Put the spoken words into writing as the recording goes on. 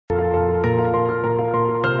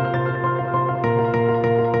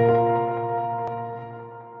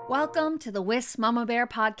Welcome to the Whis Mama Bear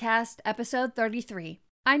Podcast, episode 33.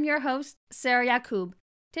 I'm your host, Sarah Yacoub.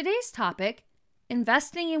 Today's topic,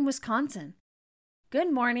 investing in Wisconsin.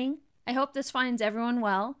 Good morning. I hope this finds everyone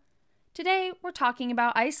well. Today, we're talking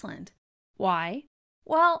about Iceland. Why?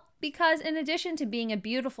 Well, because in addition to being a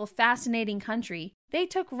beautiful, fascinating country, they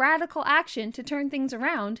took radical action to turn things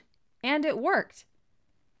around, and it worked.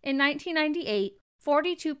 In 1998,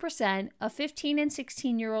 42% of 15 and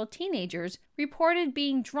 16-year-old teenagers reported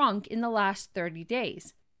being drunk in the last 30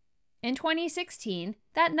 days. In 2016,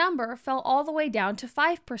 that number fell all the way down to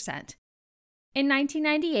 5%. In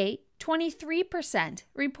 1998, 23%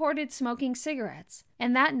 reported smoking cigarettes,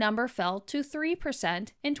 and that number fell to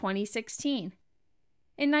 3% in 2016.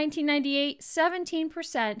 In 1998,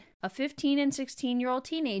 17% of 15 and 16-year-old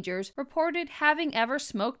teenagers reported having ever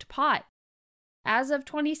smoked pot. As of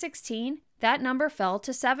 2016, that number fell to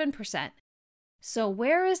 7%. So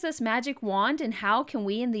where is this magic wand and how can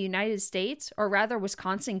we in the United States, or rather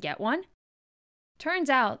Wisconsin, get one? Turns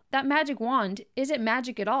out that magic wand isn't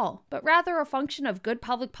magic at all, but rather a function of good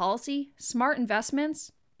public policy, smart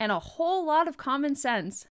investments, and a whole lot of common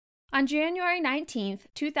sense. On January 19,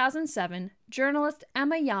 2007, journalist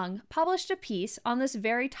Emma Young published a piece on this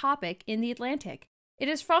very topic in The Atlantic. It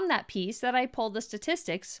is from that piece that I pulled the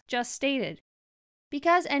statistics just stated.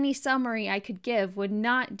 Because any summary I could give would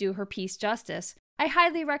not do her piece justice, I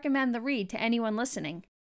highly recommend the read to anyone listening.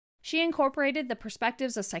 She incorporated the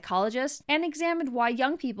perspectives of psychologists and examined why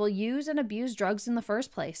young people use and abuse drugs in the first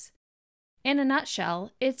place. In a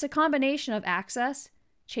nutshell, it's a combination of access,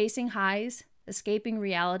 chasing highs, escaping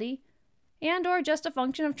reality, and/or just a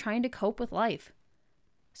function of trying to cope with life.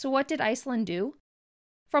 So what did Iceland do?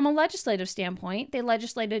 From a legislative standpoint, they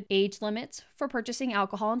legislated age limits for purchasing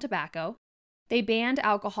alcohol and tobacco. They banned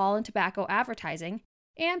alcohol and tobacco advertising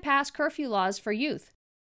and passed curfew laws for youth.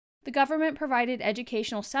 The government provided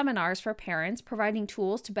educational seminars for parents, providing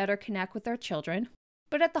tools to better connect with their children.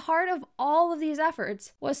 But at the heart of all of these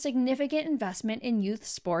efforts was significant investment in youth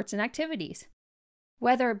sports and activities.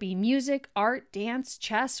 Whether it be music, art, dance,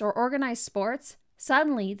 chess, or organized sports,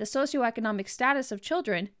 suddenly the socioeconomic status of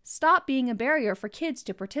children stopped being a barrier for kids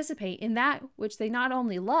to participate in that which they not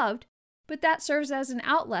only loved, but that serves as an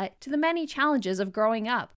outlet to the many challenges of growing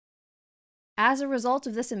up. As a result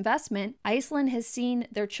of this investment, Iceland has seen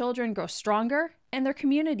their children grow stronger and their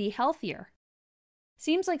community healthier.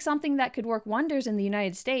 Seems like something that could work wonders in the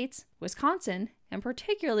United States, Wisconsin, and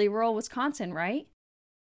particularly rural Wisconsin, right?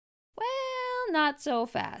 Well, not so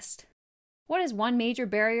fast. What is one major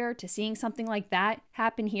barrier to seeing something like that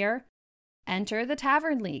happen here? Enter the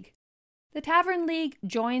Tavern League. The Tavern League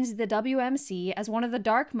joins the WMC as one of the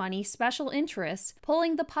dark money special interests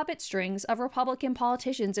pulling the puppet strings of Republican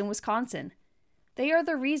politicians in Wisconsin. They are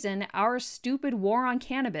the reason our stupid war on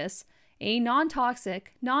cannabis, a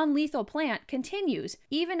non-toxic, non-lethal plant, continues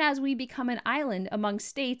even as we become an island among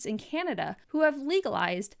states in Canada who have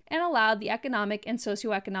legalized and allowed the economic and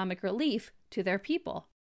socioeconomic relief to their people.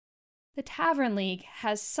 The Tavern League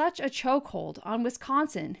has such a chokehold on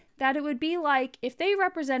Wisconsin that it would be like if they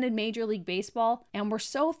represented Major League Baseball and were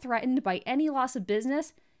so threatened by any loss of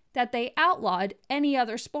business that they outlawed any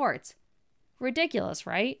other sports. Ridiculous,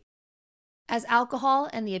 right? As alcohol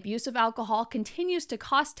and the abuse of alcohol continues to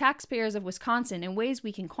cost taxpayers of Wisconsin in ways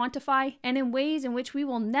we can quantify and in ways in which we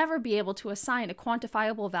will never be able to assign a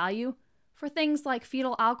quantifiable value, for things like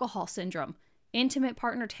fetal alcohol syndrome, intimate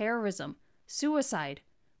partner terrorism, suicide,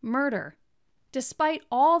 murder. Despite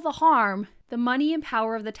all the harm, the money and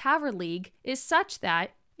power of the Tavern League is such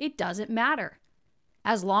that it doesn't matter.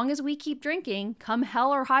 As long as we keep drinking, come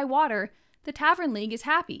hell or high water, the Tavern League is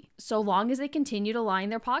happy, so long as they continue to line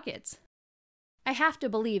their pockets. I have to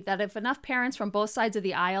believe that if enough parents from both sides of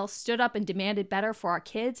the aisle stood up and demanded better for our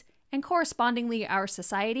kids, and correspondingly our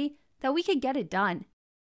society, that we could get it done.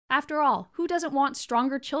 After all, who doesn't want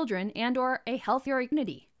stronger children and/or a healthier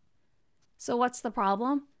community? So what's the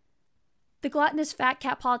problem? The gluttonous fat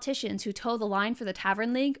cat politicians who toe the line for the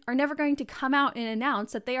Tavern League are never going to come out and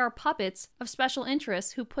announce that they are puppets of special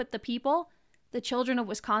interests who put the people, the children of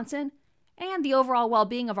Wisconsin, and the overall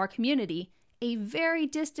well-being of our community a very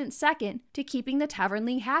distant second to keeping the Tavern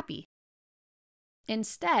League happy.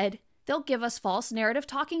 Instead, they'll give us false narrative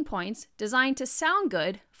talking points designed to sound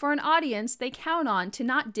good for an audience they count on to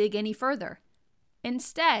not dig any further.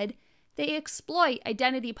 Instead, they exploit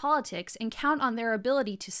identity politics and count on their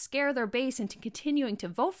ability to scare their base into continuing to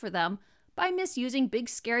vote for them by misusing big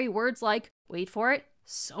scary words like, wait for it,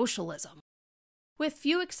 socialism. With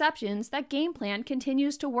few exceptions, that game plan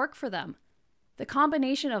continues to work for them. The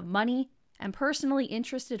combination of money, and personally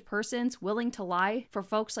interested persons willing to lie for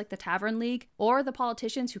folks like the Tavern League or the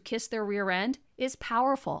politicians who kiss their rear end is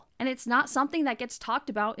powerful, and it's not something that gets talked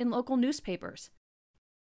about in local newspapers.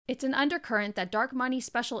 It's an undercurrent that dark money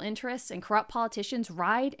special interests and corrupt politicians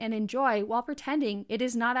ride and enjoy while pretending it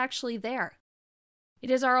is not actually there. It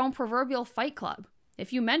is our own proverbial fight club.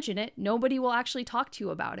 If you mention it, nobody will actually talk to you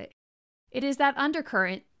about it. It is that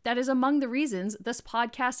undercurrent that is among the reasons this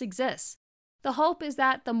podcast exists. The hope is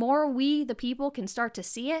that the more we, the people, can start to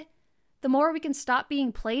see it, the more we can stop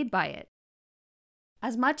being played by it.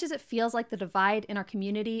 As much as it feels like the divide in our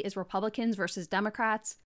community is Republicans versus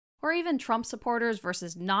Democrats, or even Trump supporters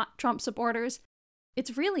versus not Trump supporters,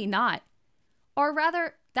 it's really not. Or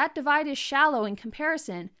rather, that divide is shallow in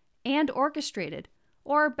comparison and orchestrated,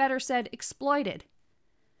 or better said, exploited.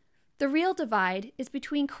 The real divide is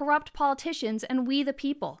between corrupt politicians and we the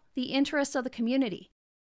people, the interests of the community.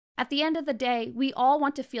 At the end of the day, we all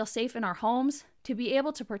want to feel safe in our homes, to be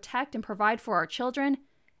able to protect and provide for our children,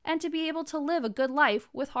 and to be able to live a good life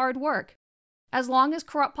with hard work. As long as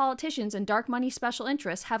corrupt politicians and dark money special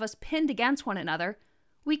interests have us pinned against one another,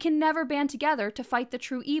 we can never band together to fight the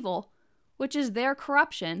true evil, which is their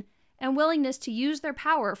corruption and willingness to use their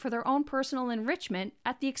power for their own personal enrichment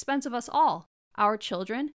at the expense of us all, our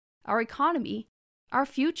children, our economy, our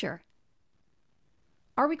future.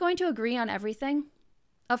 Are we going to agree on everything?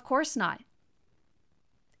 Of course not.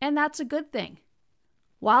 And that's a good thing.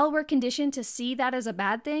 While we're conditioned to see that as a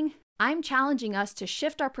bad thing, I'm challenging us to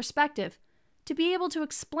shift our perspective to be able to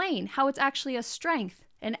explain how it's actually a strength,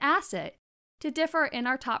 an asset, to differ in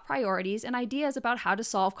our top priorities and ideas about how to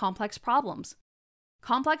solve complex problems.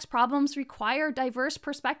 Complex problems require diverse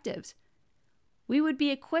perspectives. We would be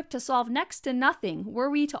equipped to solve next to nothing were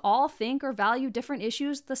we to all think or value different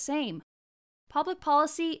issues the same. Public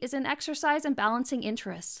policy is an exercise in balancing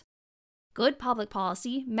interests. Good public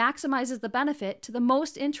policy maximizes the benefit to the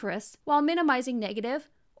most interests while minimizing negative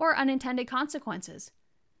or unintended consequences.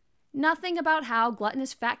 Nothing about how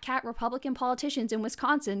gluttonous fat cat Republican politicians in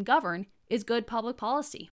Wisconsin govern is good public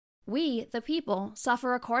policy. We, the people,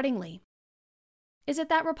 suffer accordingly. Is it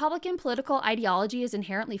that Republican political ideology is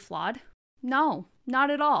inherently flawed? No, not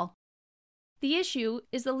at all. The issue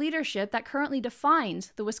is the leadership that currently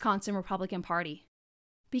defines the Wisconsin Republican Party.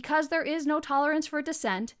 Because there is no tolerance for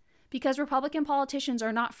dissent, because Republican politicians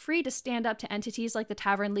are not free to stand up to entities like the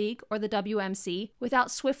Tavern League or the WMC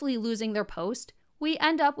without swiftly losing their post, we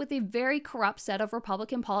end up with a very corrupt set of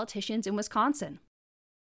Republican politicians in Wisconsin.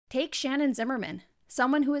 Take Shannon Zimmerman,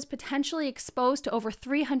 someone who is potentially exposed to over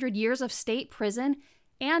 300 years of state prison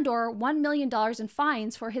and or $1 million in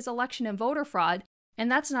fines for his election and voter fraud, and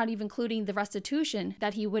that's not even including the restitution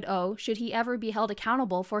that he would owe should he ever be held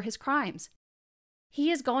accountable for his crimes. He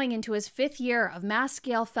is going into his 5th year of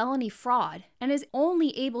mass-scale felony fraud and is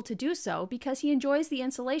only able to do so because he enjoys the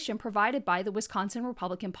insulation provided by the Wisconsin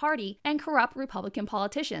Republican Party and corrupt Republican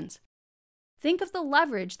politicians. Think of the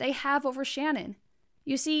leverage they have over Shannon.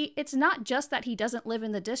 You see, it's not just that he doesn't live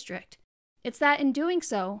in the district. It's that in doing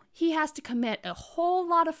so, he has to commit a whole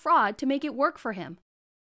lot of fraud to make it work for him.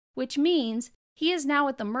 Which means he is now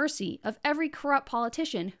at the mercy of every corrupt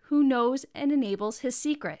politician who knows and enables his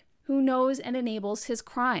secret, who knows and enables his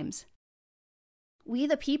crimes. We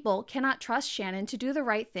the people cannot trust Shannon to do the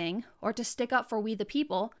right thing or to stick up for we the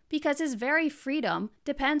people because his very freedom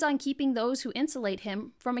depends on keeping those who insulate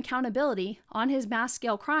him from accountability on his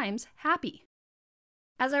mass-scale crimes happy.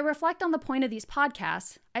 As I reflect on the point of these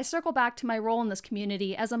podcasts, I circle back to my role in this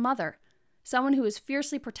community as a mother, someone who is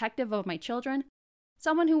fiercely protective of my children,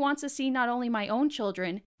 someone who wants to see not only my own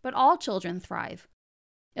children, but all children thrive.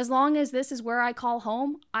 As long as this is where I call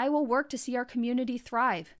home, I will work to see our community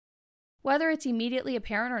thrive. Whether it's immediately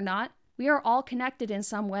apparent or not, we are all connected in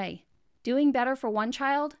some way. Doing better for one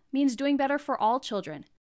child means doing better for all children.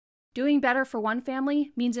 Doing better for one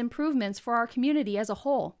family means improvements for our community as a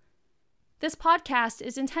whole. This podcast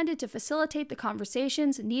is intended to facilitate the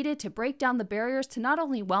conversations needed to break down the barriers to not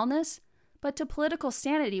only wellness, but to political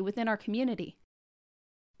sanity within our community.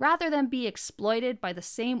 Rather than be exploited by the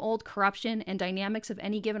same old corruption and dynamics of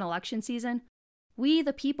any given election season, we,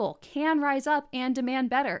 the people, can rise up and demand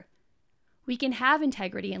better. We can have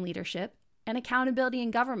integrity in leadership and accountability in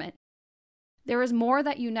government. There is more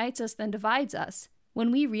that unites us than divides us.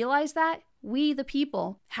 When we realize that, we, the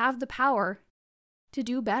people, have the power to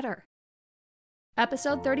do better.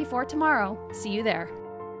 Episode 34 tomorrow. See you there.